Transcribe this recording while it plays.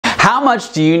How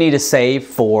much do you need to save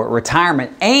for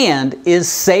retirement? And is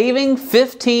saving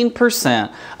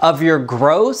 15% of your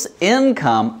gross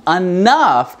income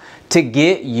enough to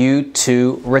get you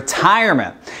to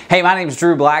retirement? Hey, my name is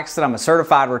Drew Blackston. I'm a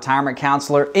certified retirement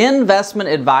counselor, investment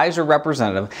advisor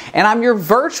representative, and I'm your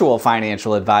virtual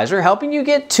financial advisor, helping you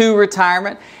get to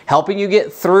retirement, helping you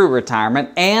get through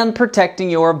retirement, and protecting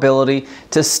your ability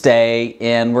to stay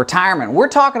in retirement. We're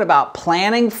talking about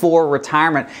planning for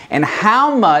retirement and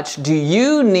how much do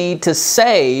you need to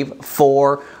save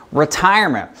for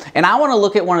retirement. And I want to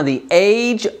look at one of the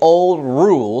age-old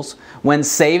rules when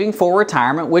saving for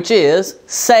retirement, which is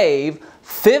save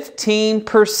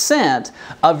 15%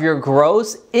 of your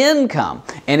gross income.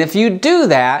 And if you do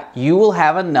that, you will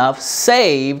have enough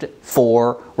saved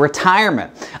for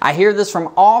retirement. I hear this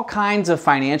from all kinds of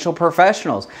financial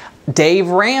professionals. Dave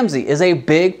Ramsey is a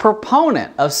big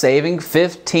proponent of saving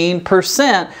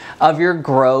 15% of your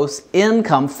gross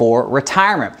income for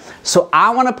retirement. So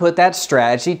I want to put that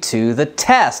strategy to the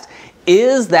test.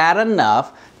 Is that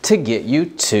enough to get you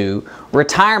to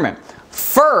retirement?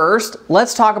 First,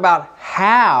 let's talk about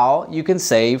how you can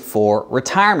save for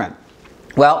retirement.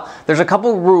 Well, there's a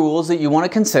couple rules that you want to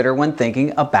consider when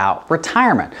thinking about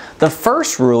retirement. The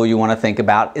first rule you want to think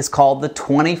about is called the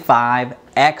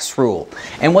 25X rule.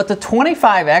 And what the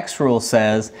 25X rule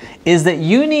says is that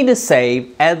you need to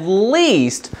save at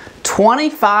least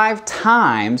 25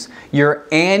 times your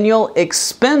annual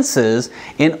expenses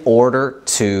in order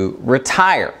to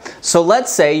retire. So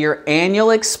let's say your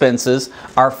annual expenses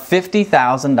are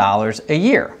 $50,000 a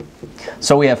year.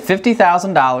 So we have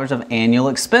 $50,000 of annual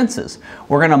expenses.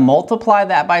 We're going to multiply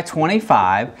that by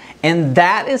 25, and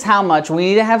that is how much we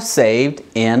need to have saved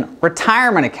in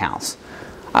retirement accounts.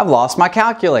 I've lost my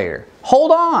calculator.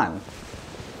 Hold on.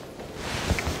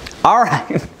 All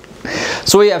right.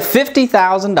 So we have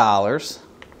 $50,000.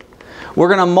 We're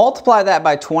going to multiply that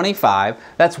by 25.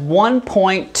 That's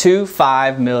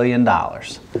 $1.25 million.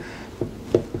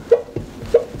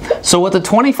 So what the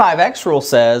 25X rule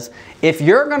says, if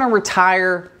you're going to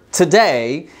retire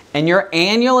today and your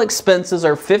annual expenses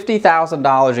are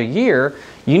 $50,000 a year,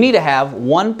 you need to have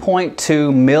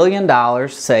 $1.2 million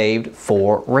saved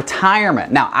for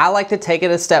retirement. Now, I like to take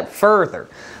it a step further.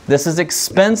 This is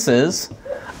expenses.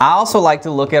 I also like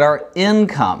to look at our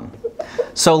income.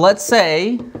 So let's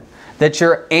say that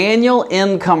your annual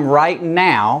income right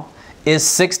now is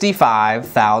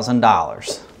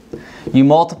 $65,000. You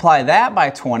multiply that by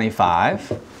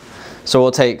 25. So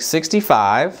we'll take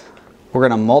 65. We're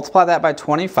going to multiply that by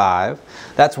 25.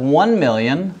 That's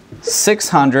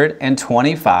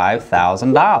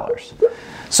 $1,625,000.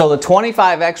 So the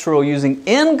 25X rule using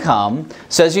income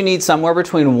says you need somewhere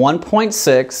between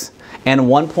 1.6 and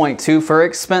 1.2 for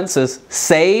expenses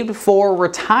saved for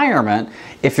retirement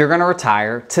if you're going to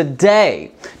retire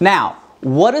today. Now,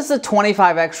 what does the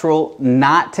 25X rule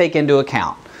not take into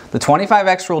account? The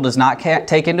 25X rule does not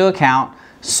take into account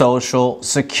Social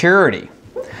Security.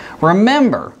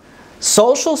 Remember,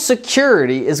 Social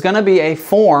Security is going to be a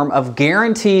form of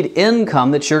guaranteed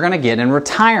income that you're going to get in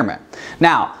retirement.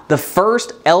 Now, the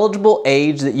first eligible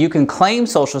age that you can claim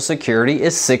Social Security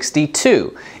is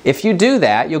 62. If you do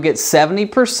that, you'll get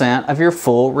 70% of your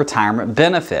full retirement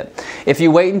benefit. If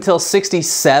you wait until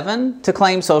 67 to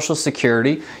claim Social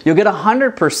Security, you'll get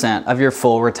 100% of your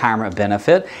full retirement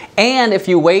benefit. And if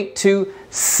you wait to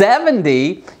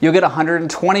 70, you'll get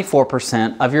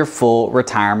 124% of your full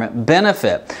retirement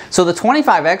benefit. So the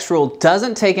 25X rule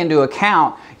doesn't take into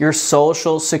account your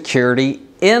Social Security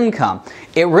income.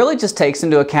 It really just takes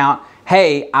into account,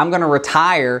 hey, I'm going to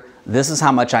retire, this is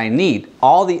how much I need.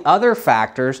 All the other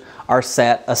factors are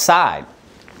set aside.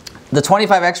 The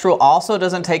 25X rule also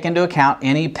doesn't take into account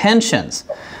any pensions.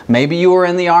 Maybe you were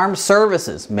in the armed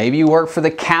services. Maybe you work for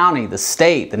the county, the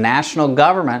state, the national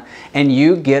government, and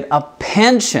you get a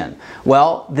pension.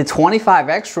 Well, the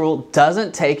 25X rule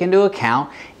doesn't take into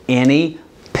account any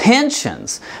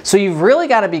pensions. So you've really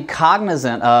got to be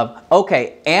cognizant of,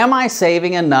 okay, am I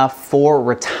saving enough for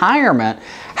retirement?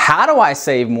 How do I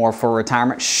save more for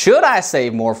retirement? Should I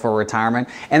save more for retirement?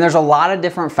 And there's a lot of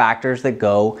different factors that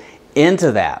go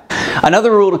into that.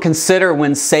 Another rule to consider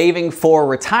when saving for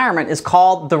retirement is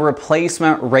called the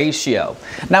replacement ratio.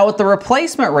 Now, what the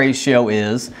replacement ratio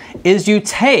is you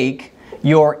take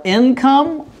your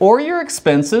income or your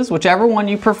expenses, whichever one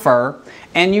you prefer,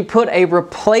 and you put a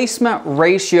replacement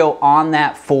ratio on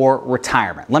that for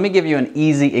retirement. Let me give you an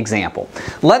easy example.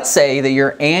 Let's say that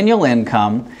your annual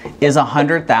income is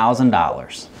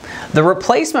 $100,000. The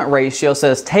replacement ratio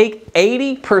says take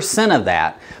 80% of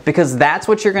that because that's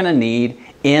what you're going to need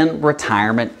in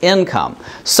retirement income.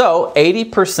 So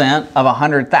 80% of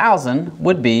 $100,000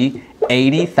 would be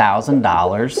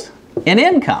 $80,000 in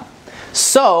income.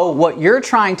 So what you're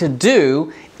trying to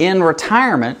do in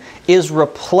retirement is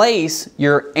replace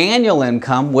your annual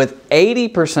income with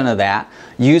 80% of that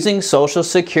using Social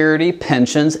Security,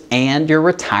 pensions, and your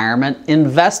retirement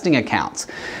investing accounts.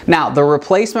 Now, the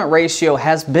replacement ratio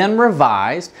has been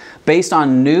revised based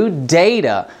on new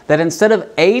data that instead of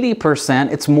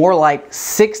 80%, it's more like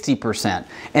 60%.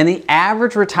 And the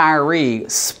average retiree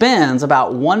spends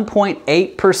about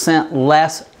 1.8%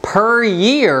 less per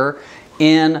year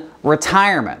in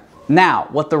retirement. Now,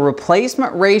 what the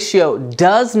replacement ratio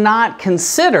does not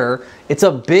consider, it's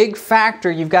a big factor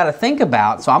you've got to think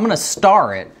about, so I'm going to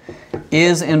star it,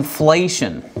 is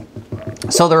inflation.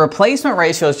 So the replacement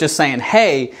ratio is just saying,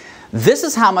 hey, this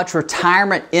is how much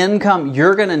retirement income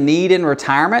you're going to need in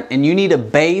retirement, and you need to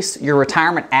base your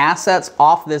retirement assets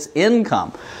off this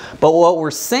income. But what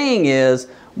we're saying is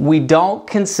we don't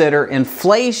consider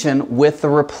inflation with the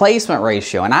replacement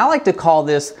ratio. And I like to call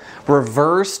this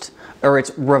reversed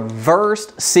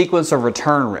sequence of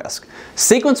return risk.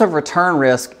 Sequence of return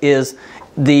risk is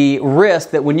the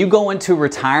risk that when you go into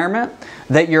retirement,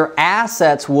 that your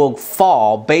assets will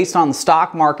fall based on the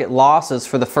stock market losses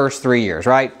for the first 3 years,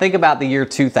 right? Think about the year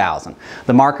 2000.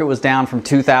 The market was down from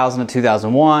 2000 to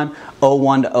 2001,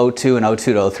 01 to 02, and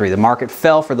 02 to 03. The market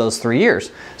fell for those 3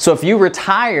 years. So if you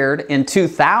retired in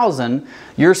 2000,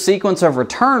 your sequence of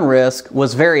return risk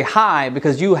was very high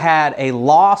because you had a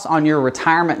loss on your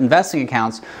retirement investing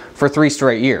accounts for 3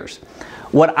 straight years.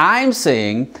 What I'm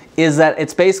seeing is that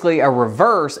it's basically a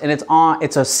reverse, and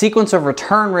it's a sequence of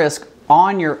return risk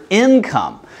on your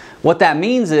income. What that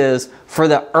means is for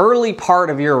the early part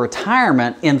of your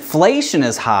retirement, inflation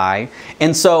is high,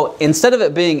 and so instead of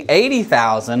it being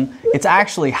 $80,000, it's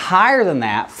actually higher than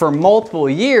that for multiple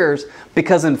years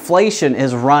because inflation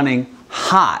is running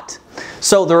hot.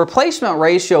 So the replacement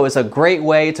ratio is a great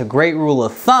way, it's a great rule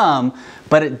of thumb,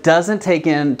 but it doesn't take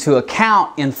into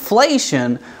account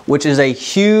inflation, which is a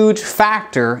huge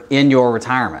factor in your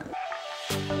retirement.